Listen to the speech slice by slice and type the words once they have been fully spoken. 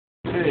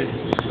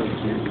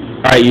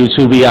Alright,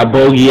 YouTube, we got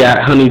Bogey at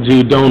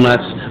Honeydew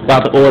Donuts,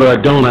 about to order a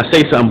donut.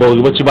 Say something,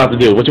 Bogey. What you about to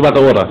do? What you about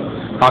to order?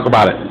 Talk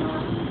about it.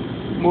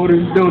 More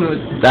than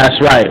donuts. That's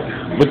right.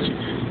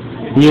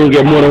 You gonna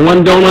get more than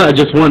one donut or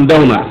just one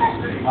donut?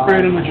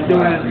 Pretty much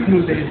donut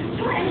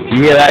smoothie.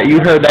 You hear that? You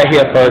heard that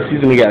here first.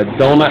 He's gonna get a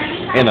donut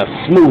and a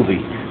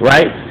smoothie,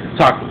 right?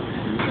 Talk.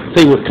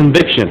 Say with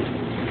conviction.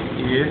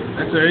 Yeah,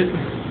 that's right.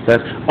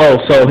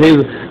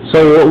 So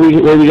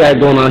what we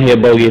got going on here,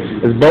 Bogey?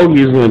 Is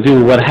Bogey is gonna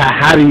do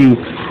how do you?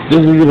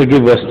 This is gonna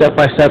give you a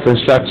step-by-step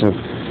instructions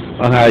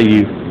on how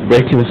you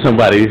break into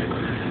somebody's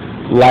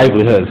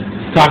livelihood.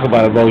 Talk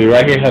about it, Bogey.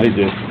 Right here, how do you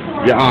do?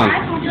 You're on.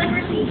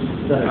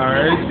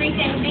 Alright.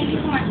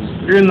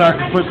 You're not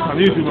going to put this on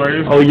YouTube, are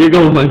you? Oh, you're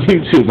going on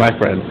YouTube, my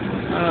friend. I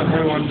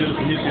don't want to do this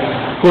on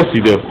YouTube. Of course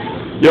you do.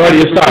 You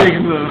already started.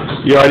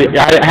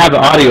 I have the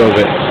audio of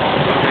it.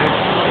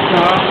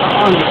 No,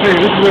 I'm just saying,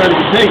 this is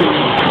already taken.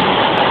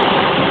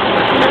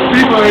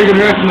 People are going to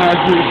recognize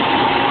this.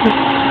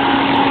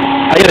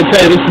 I gotta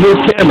tell you, this new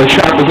camera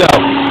sharp as hell.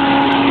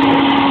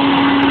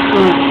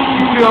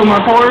 You see all my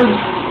pores?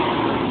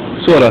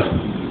 Sorta.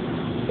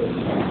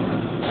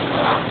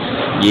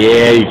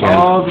 Yeah, you can.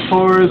 All the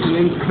pores and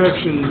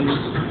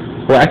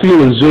imperfections. Well, I can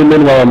even zoom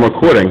in while I'm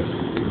recording.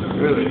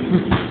 Really?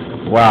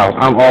 Wow,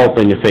 I'm all up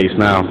in your face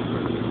now.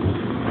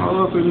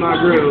 All up in my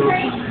grill.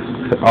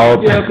 All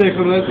up. Yeah, I'll take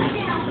some of that.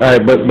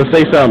 Alright, but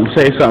say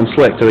something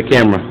slick to the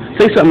camera.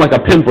 Say something like a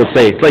pimp would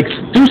say. Like,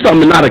 do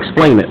something and not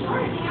explain it.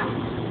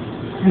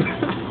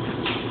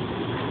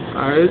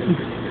 Alright.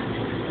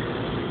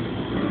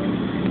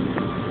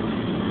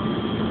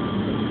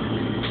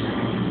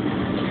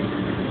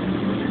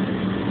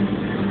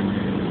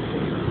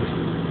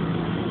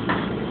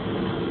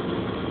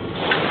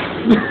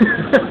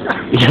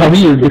 He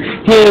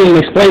didn't even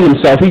explain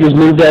himself. He just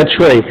moved that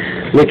tray.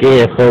 Look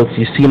here, folks.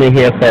 You seen it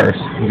here first.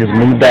 He just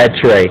moved that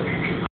tray.